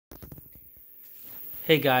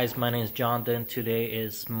Hey guys, my name is Jonathan. Today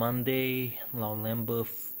is Monday, November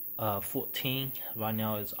 14. Right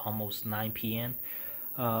now it's almost 9 p.m.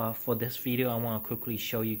 For this video, I want to quickly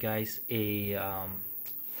show you guys a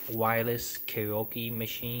wireless karaoke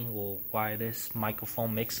machine or wireless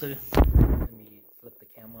microphone mixer. Let me flip the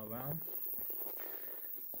camera around.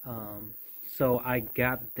 So I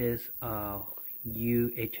got this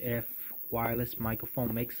UHF wireless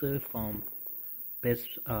microphone mixer from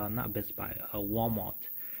Walmart.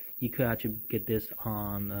 You could actually get this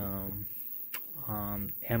on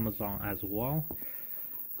Amazon as well.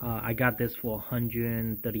 I got this for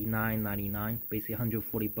 $139.99, basically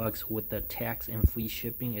 $140 with the tax and free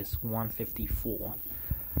shipping is $154.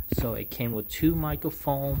 So it came with two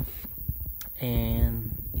microphones,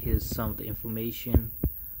 and here's some of the information.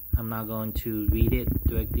 I'm not going to read it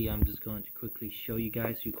directly. I'm just going to quickly show you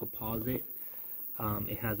guys. You could pause it.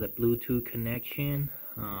 It has a Bluetooth connection,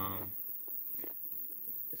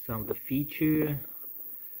 some of the feature.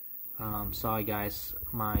 Sorry guys,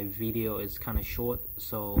 my video is kind of short,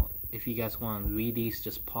 so if you guys want to read these,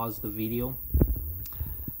 just pause the video.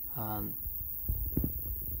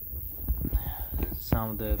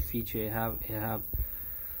 Some of the feature it have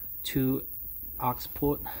two aux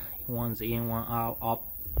port, one's in, one out,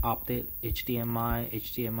 opted,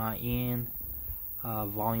 HDMI in,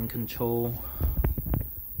 volume control.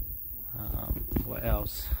 What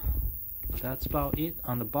else? That's about it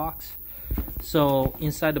on the box. So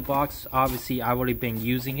inside the box, obviously I've already been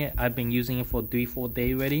using it. I've been using it for 3-4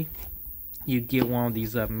 days already. You get one of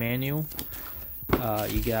these manual.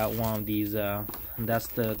 You got one of these. And that's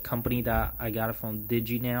the company that I got it from,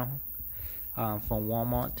 DIGITNOW, from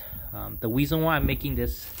Walmart. The reason why I'm making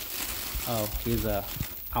this, here's a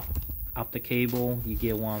up the cable. You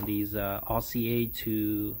get one of these RCA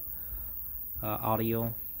to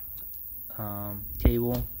audio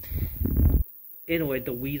cable. Anyway,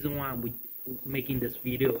 the reason why I'm making this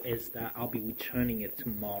video is that I'll be returning it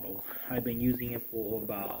tomorrow. I've been using it for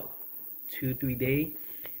about 2-3 days,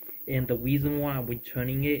 and the reason why I'm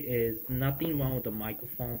returning it is nothing wrong with the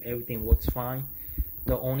microphone. Everything works fine.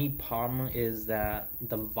 The only problem is that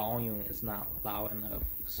the volume is not loud enough.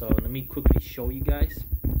 So let me quickly show you guys.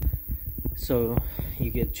 So you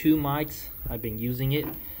get two mics. I've been using it.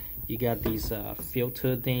 You got these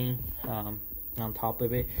filter thing on top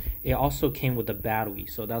of it. It also came with a battery,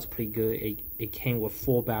 so that's pretty good. It came with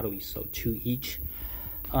 4 batteries, so 2 each.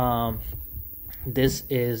 This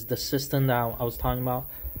is the system that I was talking about.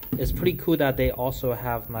 It's pretty cool that they also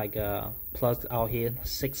have like plugs out here,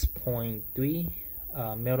 6.3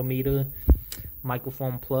 millimeter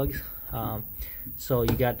microphone plugs. So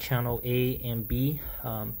you got channel A and B.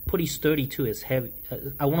 Pretty sturdy too. It's heavy.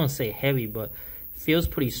 I wouldn't say heavy, but feels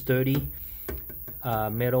pretty sturdy.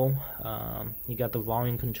 Metal. You got the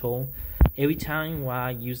volume control. Every time when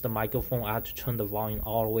I use the microphone, I have to turn the volume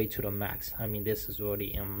all the way to the max. I mean, this is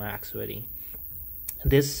already in max already.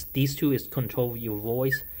 These two is control your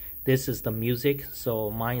voice. This is the music.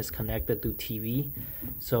 So mine is connected to TV.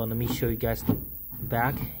 So let me show you guys the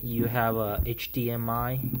back. You have a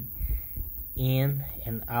HDMI in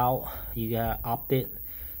and out. You got opted.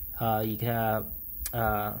 You got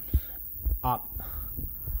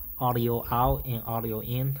audio out and audio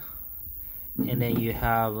in, and then you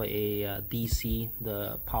have a DC,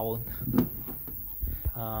 the power.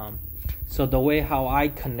 So the way how I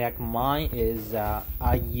connect mine is I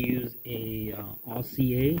use a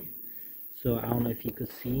RCA. So I don't know if you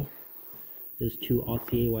could see, there's 2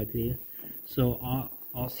 RCA right there. So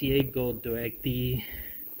RCA go directly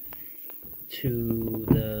to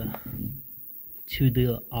the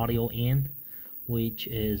audio in, which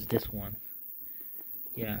is this one.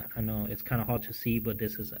 Yeah, I know it's kind of hard to see, but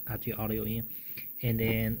this is actually audio in. And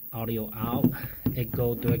then audio out, it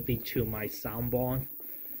goes directly to my soundbar,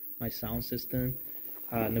 my sound system.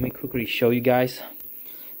 Let me quickly show you guys.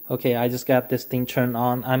 Okay, I just got this thing turned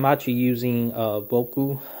on. I'm actually using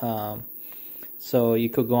Roku. So you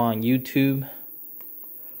could go on YouTube.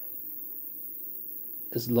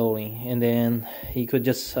 It's loading, and then you could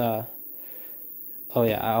just oh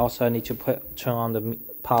yeah, I also need to turn on the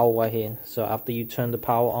power right here. So after you turn the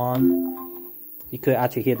power on, you could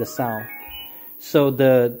actually hear the sound. So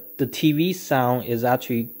the TV sound is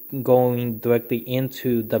actually going directly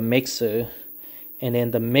into the mixer, and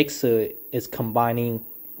then the mixer is combining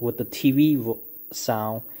with the TV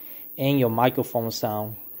sound and your microphone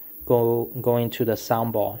sound going to the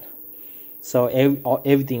soundbar. So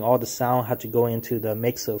everything, all the sound had to go into the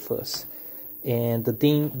mixer first. And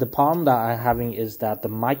the problem that I'm having is that the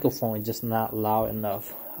microphone is just not loud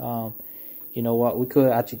enough. You know what? We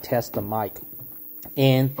could actually test the mic.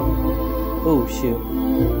 And oh shoot.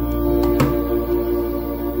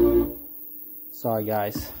 Sorry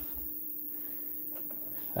guys,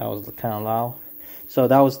 that was kind of loud. So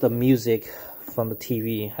that was the music from the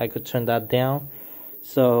TV. I could turn that down.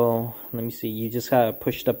 So let me see, you just gotta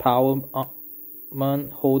push the power button,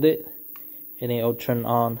 hold it, and it'll turn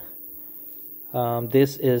on.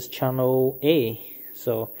 This is channel A.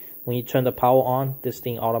 So when you turn the power on, this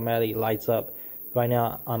thing automatically lights up. Right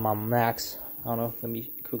now I'm on max. I don't know, let me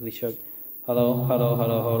quickly show you. Hello, hello,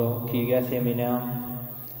 hello, hello. Can you guys hear me now?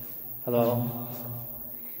 Hello?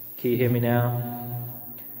 Can you hear me now?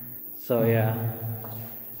 So yeah,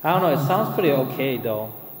 I don't know, it sounds pretty okay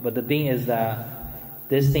though, but the thing is that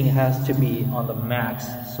this thing has to be on the max.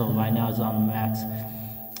 So right now it's on max.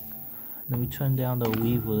 Let me turn down the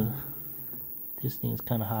weaver. This thing is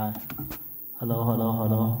kind of high. Hello, hello,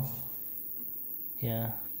 hello.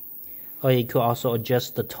 Yeah. Oh, you could also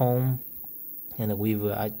adjust the tone and the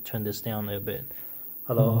weaver. I turn this down a little bit.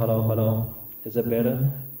 Hello, hello, hello. Is it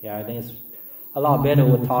better? Yeah, I think it's a lot better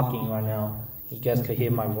with talking right now. You guys could hear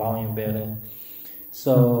my volume better.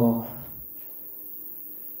 So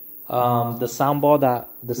the soundbar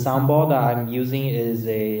that I'm using is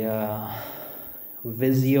a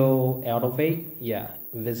Vizio Elevate. Yeah,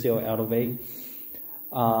 Vizio Elevate.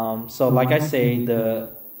 So like I say,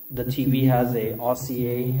 the TV has a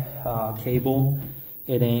RCA cable,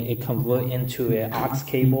 and then it converts into an aux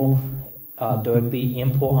cable, directly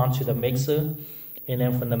input onto the mixer, and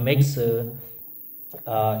then from the mixer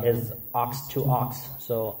is aux to aux.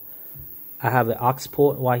 So I have the aux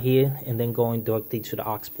port right here, and then going directly to the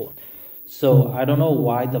aux port. So I don't know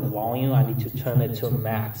why the volume, I need to turn it to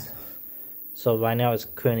max. So right now it's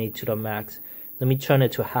currently to the max. Let me turn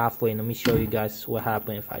it to halfway. Let me show you guys what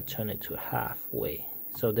happens if I turn it to halfway.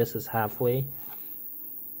 So this is halfway.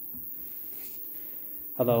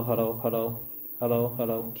 Hello, hello, hello, hello,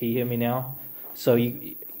 hello. Can you hear me now? So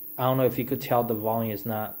I don't know if you could tell the volume is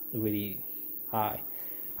not really high.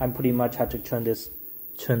 I pretty much have to turn this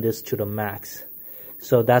to the max.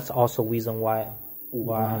 So that's also reason why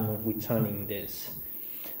I'm returning this.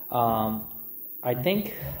 I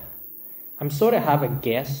think I'm sort of have a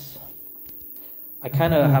guess. I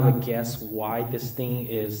kind of have a guess why this thing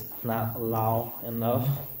is not loud enough.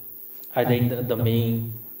 I think the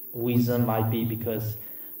main reason might be because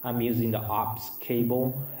I'm using the aux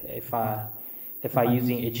cable. If I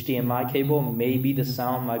using HDMI cable, maybe the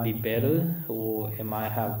sound might be better, or it might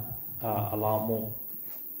have a lot more,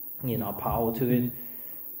 power to it.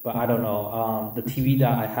 But I don't know. The TV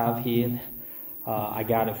that I have here, I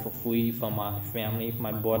got it for free from my family,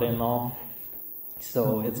 my brother-in-law.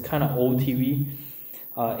 So it's kind of old TV.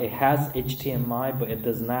 It has HDMI, but it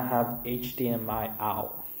does not have HDMI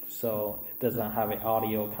out. So it doesn't have an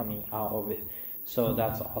audio coming out of it. So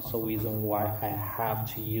that's also reason why I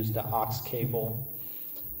have to use the aux cable.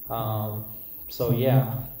 So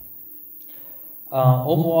yeah.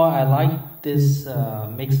 Overall, I like this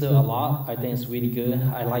mixer a lot. I think it's really good.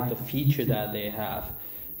 I like the feature that they have.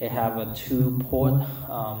 They have a 2-port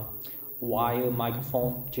wire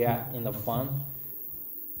microphone jack in the front.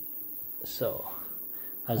 So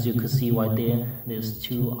as you can see right there, there's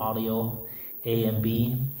 2 audio, A and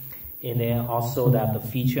B. And then also that the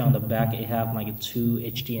feature on the back, it have like a 2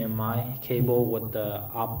 HDMI cable with the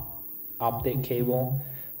optic cable.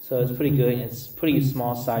 So it's pretty good. It's pretty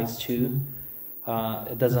small size too.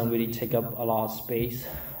 It doesn't really take up a lot of space,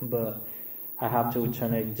 but I have to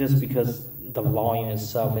return it just because the volume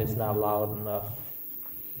itself is not loud enough.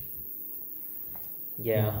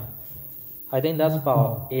 Yeah, I think that's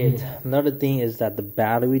about it. Another thing is that the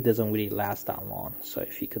battery doesn't really last that long. So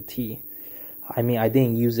if you could see, I mean, I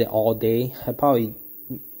didn't use it all day. I probably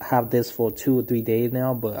have this for 2 or 3 days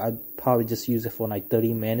now, but I probably just use it for like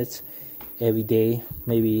 30 minutes every day.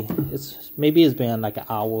 Maybe it's been like an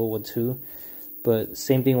hour or 2. But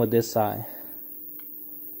same thing with this side.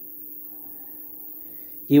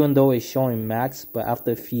 Even though it's showing max, but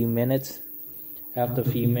after a few minutes,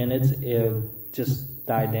 it'll just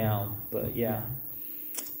die down. But yeah.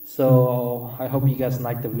 So I hope you guys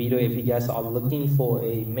like the video. If you guys are looking for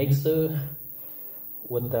a mixer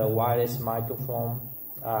with the wireless microphone,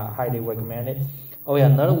 highly recommend it. Oh yeah,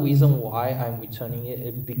 another reason why I'm returning it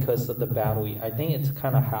is because of the battery. I think it's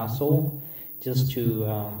kind of hassle just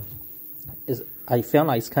to I feel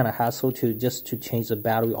like it's kind of hassle to change the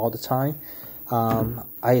battery all the time.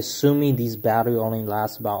 I assuming these battery only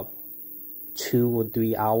last about 2 or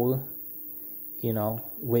 3 hours,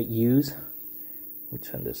 with use. Let me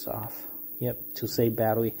turn this off. Yep, to save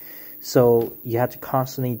battery. So you have to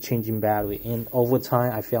constantly changing battery, and over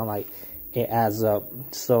time I feel like it adds up.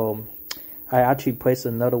 So I actually placed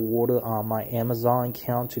another order on my Amazon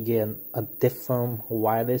account to get a different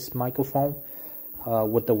wireless microphone.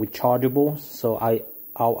 with the rechargeable. So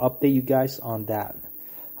I'll update you guys on that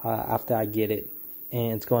after I get it.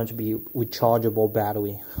 And it's going to be rechargeable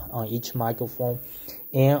battery on each microphone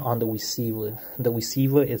and on the receiver. The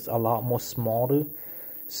receiver is a lot more smaller,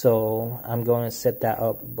 so I'm going to set that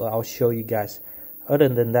up, but I'll show you guys. Other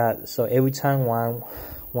than that, so every time when I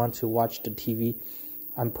want to watch the TV,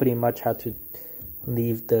 I'm pretty much have to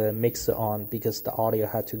leave the mixer on because the audio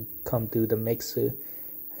had to come through the mixer.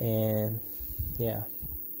 And yeah,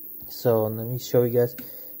 so let me show you guys.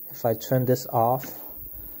 If I turn this off,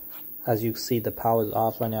 as you see, the power is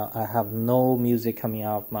off right now. I have no music coming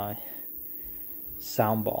out of my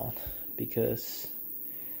soundbar because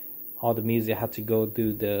all the music had to go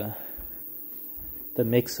through the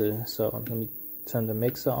mixer. So let me turn the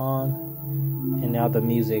mixer on, and now the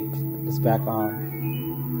music is back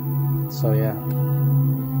on. So yeah.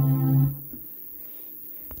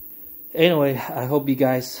 Anyway, I hope you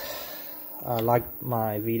guys like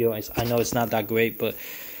my video. I know it's not that great, but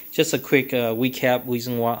just a quick recap.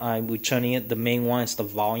 Reason why I'm returning it. The main one is the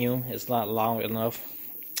volume. It's not loud enough.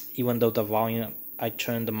 Even though the volume, I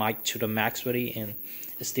turned the mic to the max already, and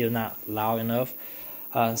it's still not loud enough.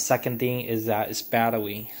 Second thing is that it's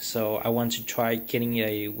battery. So I want to try getting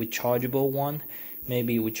a rechargeable one.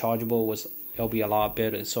 Maybe rechargeable it'll be a lot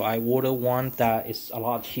better. So I ordered one that is a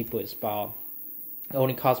lot cheaper. It's about, it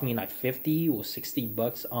only cost me like 50 or 60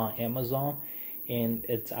 bucks on Amazon, and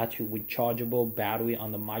it's actually rechargeable battery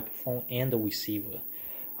on the microphone and the receiver.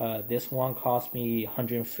 This one cost me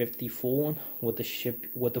 $154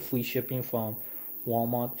 with the free shipping from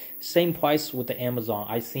Walmart. Same price with the Amazon.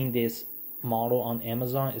 I seen this model on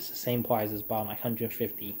Amazon. It's the same price. It's about like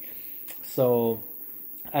 $150. So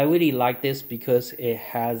I really like this because it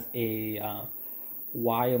has a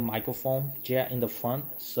wire microphone jack in the front.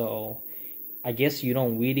 So I guess you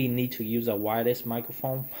don't really need to use a wireless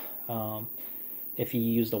microphone if you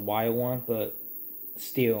use the wire one, but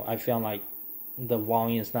still I feel like the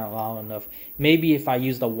volume is not loud enough. Maybe if I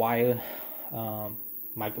use the wire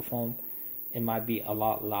microphone, it might be a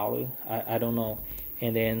lot louder. I don't know.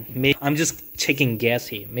 And then maybe I'm just taking guess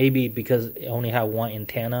here. Maybe because it only have one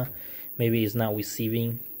antenna, maybe it's not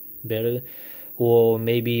receiving better, or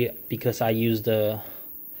maybe because I use the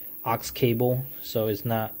aux cable, so it's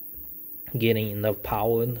not getting enough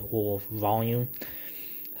power or volume.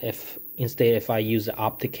 If I use the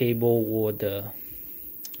optic cable or the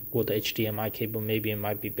HDMI cable, maybe it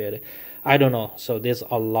might be better. I don't know. So there's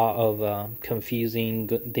a lot of confusing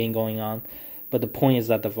thing going on. But the point is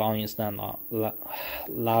that the volume is not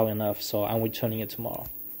loud enough, so I'm returning it tomorrow.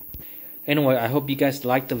 Anyway, I hope you guys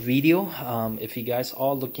liked the video. If you guys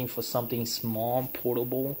are looking for something small,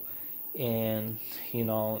 portable, and you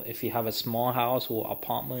know, if you have a small house or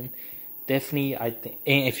apartment, definitely and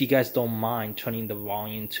if you guys don't mind turning the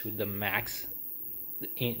volume to the max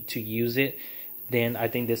to use it, then I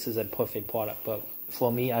think this is a perfect product. But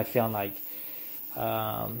for me, I feel like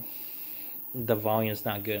the volume is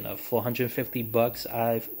not good enough. For 150 bucks,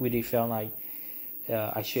 I really felt like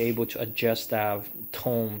I should be able to adjust that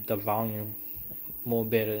tone, the volume more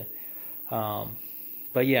better.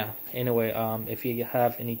 But yeah, anyway, if you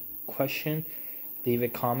have any question, leave a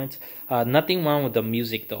comment. Nothing wrong with the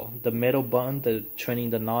music though. The middle button, the turning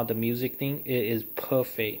the knob, the music thing, it is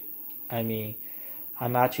perfect. I mean,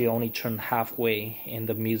 I'm actually only turned halfway and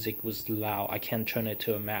the music was loud. I can't turn it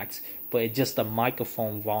to a max, but it's just the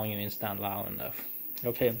microphone volume is not loud enough.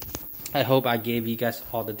 Okay, I hope I gave you guys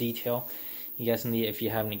all the detail. You guys need, if you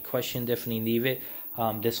have any question, definitely leave it.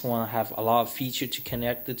 This one have a lot of feature to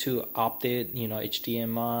connect it to, opted, you know,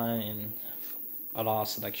 HDMI, and a lot of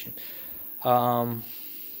selection.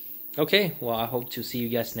 Okay, well, I hope to see you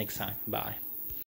guys next time. Bye.